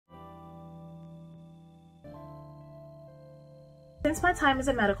Since my time as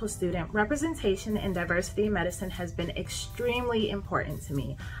a medical student, representation and diversity in medicine has been extremely important to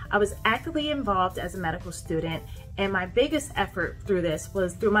me. I was actively involved as a medical student, and my biggest effort through this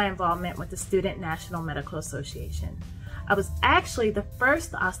was through my involvement with the Student National Medical Association. I was actually the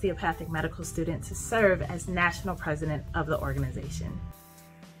first osteopathic medical student to serve as national president of the organization.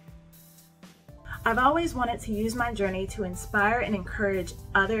 I've always wanted to use my journey to inspire and encourage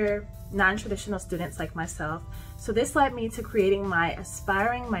other non-traditional students like myself, so this led me to creating my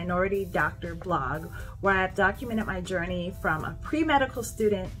Aspiring Minority Doctor blog, where I've documented my journey from a pre-medical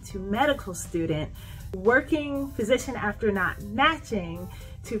student to medical student, working physician after not matching,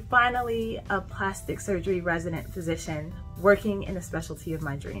 to finally a plastic surgery resident physician working in the specialty of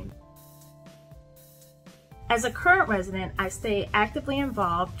my dream. As a current resident, I stay actively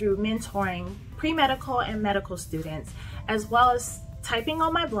involved through mentoring pre-medical and medical students, as well as typing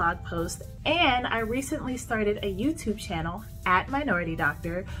on my blog post, and I recently started a YouTube channel at Minority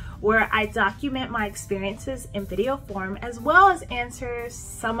Doctor where I document my experiences in video form, as well as answer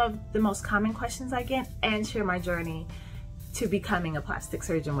some of the most common questions I get and share my journey to becoming a plastic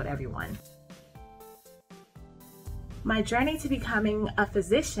surgeon with everyone. My journey to becoming a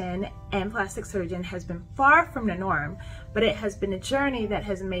physician and plastic surgeon has been far from the norm, but it has been a journey that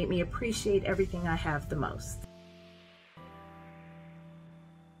has made me appreciate everything I have the most.